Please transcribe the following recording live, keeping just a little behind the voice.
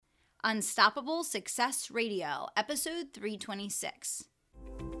Unstoppable Success Radio, episode 326.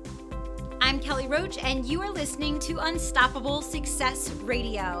 I'm Kelly Roach, and you are listening to Unstoppable Success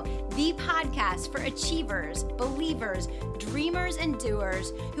Radio, the podcast for achievers, believers, dreamers, and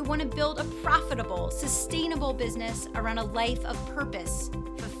doers who want to build a profitable, sustainable business around a life of purpose,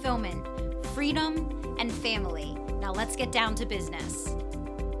 fulfillment, freedom, and family. Now let's get down to business.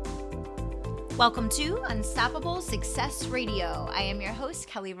 Welcome to Unstoppable Success Radio. I am your host,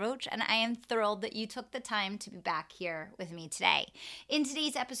 Kelly Roach, and I am thrilled that you took the time to be back here with me today. In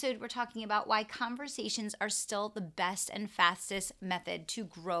today's episode, we're talking about why conversations are still the best and fastest method to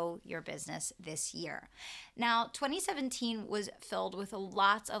grow your business this year. Now, 2017 was filled with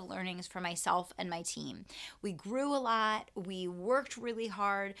lots of learnings for myself and my team. We grew a lot, we worked really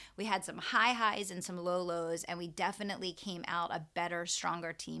hard, we had some high highs and some low lows, and we definitely came out a better,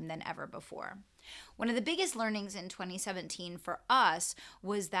 stronger team than ever before. One of the biggest learnings in 2017 for us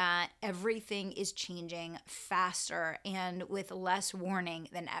was that everything is changing faster and with less warning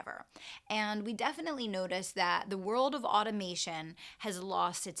than ever. And we definitely noticed that the world of automation has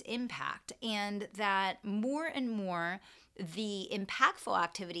lost its impact, and that more and more the impactful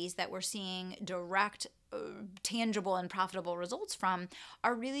activities that we're seeing direct tangible and profitable results from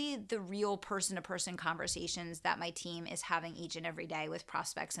are really the real person-to-person conversations that my team is having each and every day with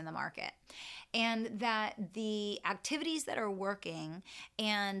prospects in the market. And that the activities that are working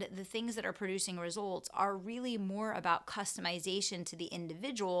and the things that are producing results are really more about customization to the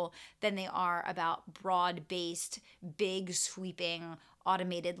individual than they are about broad-based, big, sweeping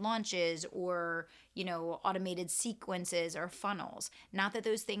automated launches or, automated sequences or funnels. Not that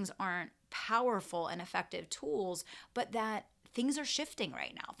those things aren't powerful and effective tools, but that things are shifting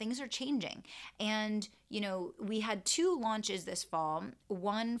right now. Things are changing. And, we had two launches this fall,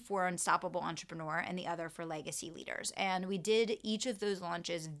 one for Unstoppable Entrepreneur and the other for Legacy Leaders. And we did each of those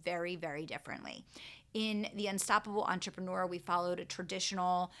launches very, very differently. In the Unstoppable Entrepreneur, we followed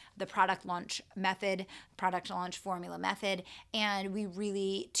the product launch formula method, and we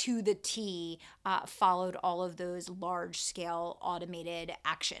really, to the T, followed all of those large-scale automated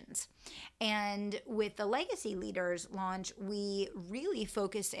actions. And with the Legacy Leaders launch, we really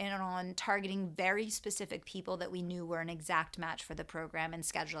focused in on targeting very specific people that we knew were an exact match for the program and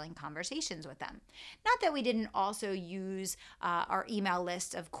scheduling conversations with them. Not that we didn't also use our email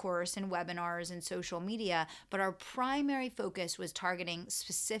list, of course, and webinars and social media, but our primary focus was targeting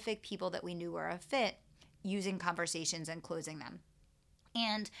specific people that we knew were a fit, using conversations and closing them.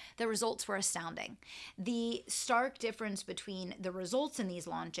 And the results were astounding. The stark difference between the results in these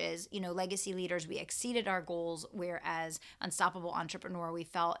launches, Legacy Leaders, we exceeded our goals, whereas Unstoppable Entrepreneur, we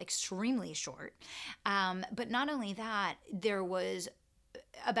fell extremely short. But not only that, there was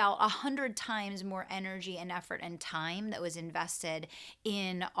about 100 times more energy and effort and time that was invested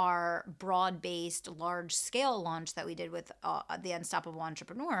in our broad-based, large-scale launch that we did with the Unstoppable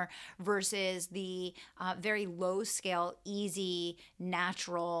Entrepreneur versus the very low-scale, easy,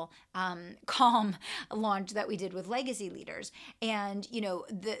 natural, calm launch that we did with Legacy Leaders. And,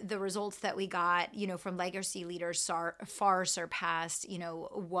 the results that we got, from Legacy Leaders far surpassed,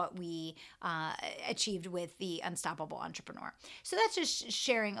 what we achieved with the Unstoppable Entrepreneur. So that's just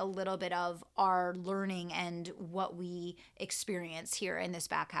sharing a little bit of our learning and what we experienced here in this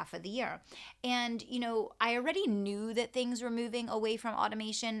back half of the year. And, I already knew that things were moving away from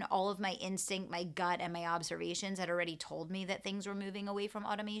automation. All of my instinct, my gut, and my observations had already told me that things were moving away from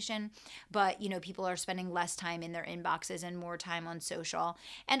automation. But, people are spending less time in their inboxes and more time on social.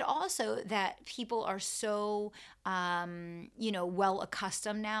 And also that people are so, well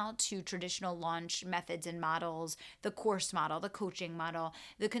accustomed now to traditional launch methods and models, the course model, the coaching model,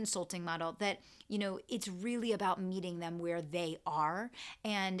 the consulting model, that, it's really about meeting them where they are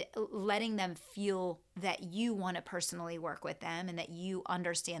and letting them feel that you want to personally work with them and that you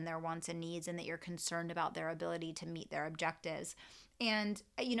understand their wants and needs and that you're concerned about their ability to meet their objectives. And,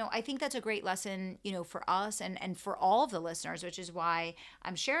 I think that's a great lesson, for us and for all of the listeners, which is why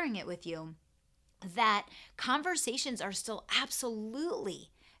I'm sharing it with you, that conversations are still absolutely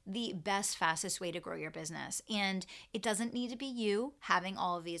the best, fastest way to grow your business. And it doesn't need to be you having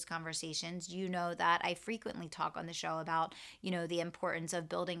all of these conversations. You know that I frequently talk on the show about, the importance of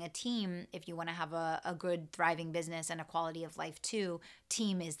building a team. If you want to have a good, thriving business and a quality of life too,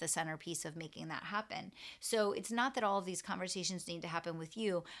 team is the centerpiece of making that happen. So it's not that all of these conversations need to happen with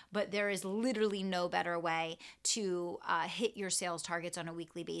you, but there is literally no better way to hit your sales targets on a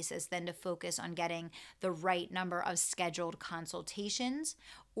weekly basis than to focus on getting the right number of scheduled consultations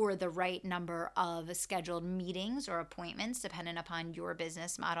or the right number of scheduled meetings or appointments, depending upon your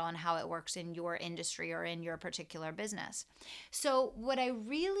business model and how it works in your industry or in your particular business. So, what I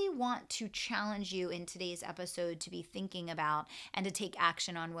really want to challenge you in today's episode to be thinking about and to take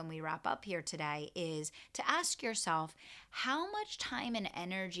action on when we wrap up here today is to ask yourself, how much time and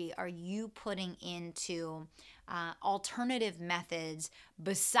energy are you putting into alternative methods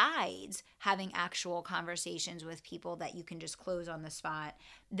besides having actual conversations with people that you can just close on the spot,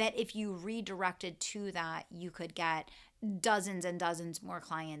 that if you redirected to that, you could get dozens and dozens more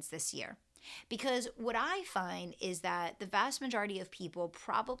clients this year? Because what I find is that the vast majority of people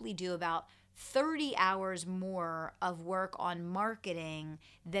probably do about 30 hours more of work on marketing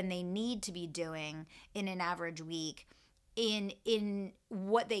than they need to be doing in an average week, in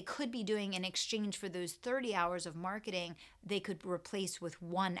what they could be doing in exchange for those 30 hours of marketing, they could replace with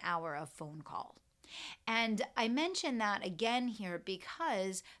 1 hour of phone call. And I mention that again here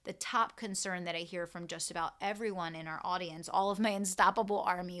because the top concern that I hear from just about everyone in our audience, all of my unstoppable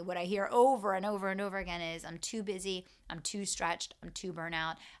army, what I hear over and over and over again is, I'm too busy, I'm too stretched, I'm too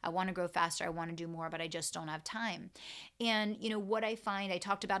burnout, I want to grow faster, I want to do more, but I just don't have time. And what I find, I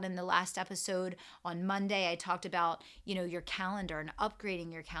talked about in the last episode on Monday, I talked about your calendar and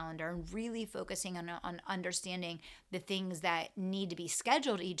upgrading your calendar and really focusing on understanding the things that need to be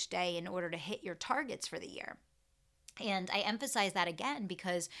scheduled each day in order to hit your targets for the year. And I emphasize that again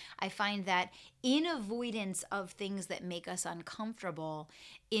because I find that in avoidance of things that make us uncomfortable,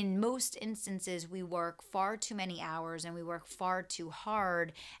 in most instances, we work far too many hours and we work far too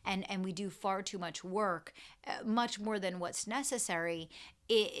hard and we do far too much work, much more than what's necessary,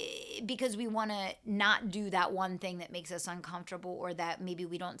 because we want to not do that one thing that makes us uncomfortable or that maybe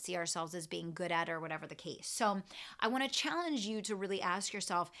we don't see ourselves as being good at or whatever the case. So I want to challenge you to really ask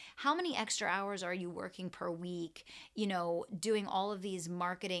yourself, how many extra hours are you working per week, doing all of these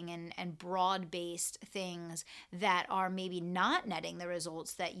marketing and broad-based things that are maybe not netting the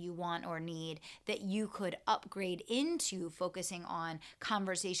results that you want or need, that you could upgrade into focusing on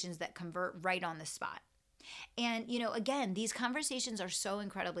conversations that convert right on the spot. And, again, these conversations are so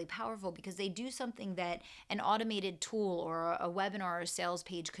incredibly powerful because they do something that an automated tool or a webinar or a sales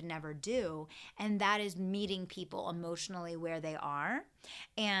page could never do. And that is meeting people emotionally where they are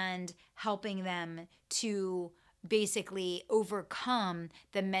and helping them to basically overcome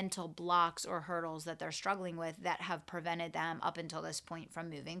the mental blocks or hurdles that they're struggling with that have prevented them up until this point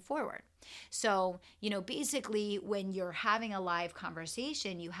from moving forward. So, basically when you're having a live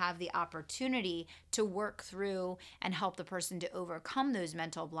conversation, you have the opportunity to work through and help the person to overcome those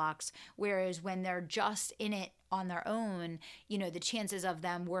mental blocks. Whereas when they're just in it on their own, the chances of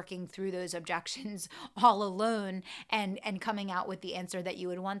them working through those objections all alone and coming out with the answer that you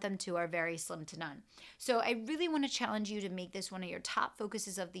would want them to are very slim to none. So I really want to challenge you to make this one of your top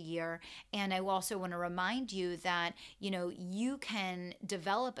focuses of the year. And I also want to remind you that, you can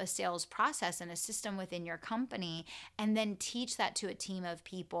develop a sales process and a system within your company and then teach that to a team of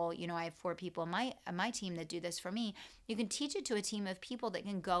people. I have 4 people on my team that do this for me. You can teach it to a team of people that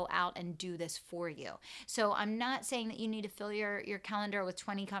can go out and do this for you. So I'm not saying that you need to fill your calendar with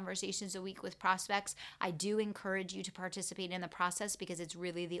 20 conversations a week with prospects. I do encourage you to participate in the process because it's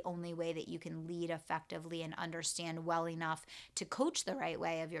really the only way that you can lead effectively and understand well enough to coach the right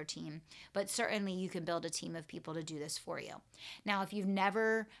way of your team. But certainly you can build a team of people to do this for you. Now, if you've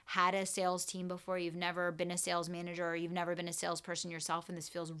never had a sales team before, you've never been a sales manager, or you've never been a salesperson yourself, and this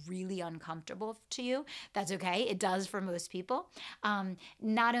feels really uncomfortable to you, that's okay. It does for most people.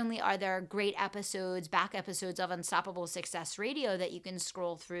 Not only are there great back episodes of Unstoppable Success Radio that you can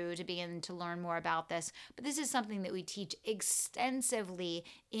scroll through to begin to learn more about this, but this is something that we teach extensively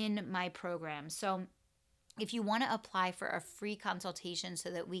in my program. So if you want to apply for a free consultation so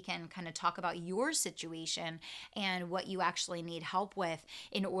that we can kind of talk about your situation and what you actually need help with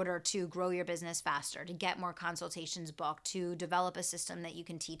in order to grow your business faster, to get more consultations booked, to develop a system that you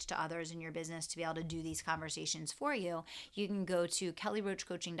can teach to others in your business to be able to do these conversations for you, you can go to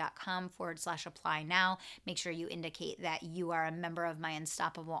kellyroachcoaching.com/apply now. Make sure you indicate that you are a member of my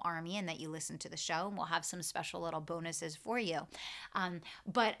Unstoppable Army and that you listen to the show, and we'll have some special little bonuses for you.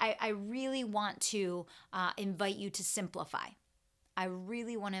 But I really want to invite you to simplify. I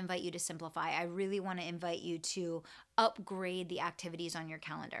really want to invite you to simplify. I really want to invite you to upgrade the activities on your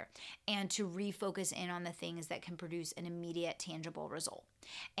calendar and to refocus in on the things that can produce an immediate, tangible result.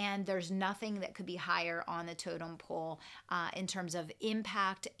 And there's nothing that could be higher on the totem pole in terms of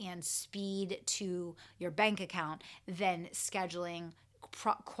impact and speed to your bank account than scheduling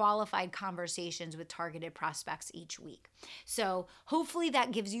qualified conversations with targeted prospects each week. So hopefully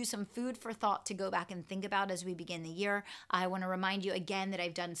that gives you some food for thought to go back and think about as we begin the year. I want to remind you again that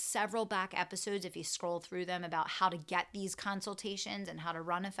I've done several back episodes, if you scroll through them, about how to get these consultations and how to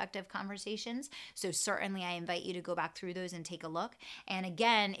run effective conversations. So certainly I invite you to go back through those and take a look. And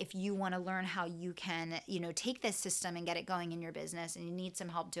again, if you want to learn how you can, take this system and get it going in your business and you need some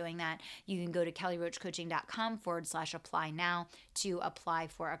help doing that, you can go to kellyroachcoaching.com/apply now to apply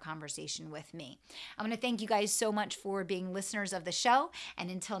for a conversation with me. I want to thank you guys so much for being listeners of the show. And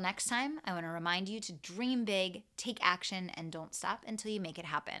until next time, I want to remind you to dream big, take action, and don't stop until you make it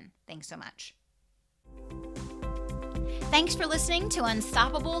happen. Thanks so much. Thanks for listening to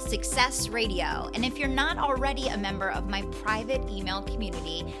Unstoppable Success Radio. And if you're not already a member of my private email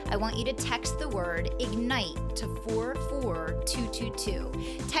community, I want you to text the word IGNITE to 44222.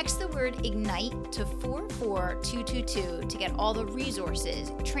 Text the word IGNITE to 44222 to get all the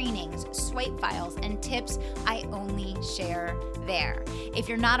resources, trainings, swipe files, and tips I only share there. If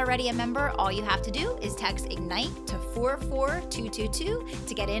you're not already a member, all you have to do is text IGNITE to 44222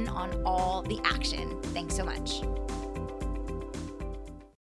 to get in on all the action. Thanks so much.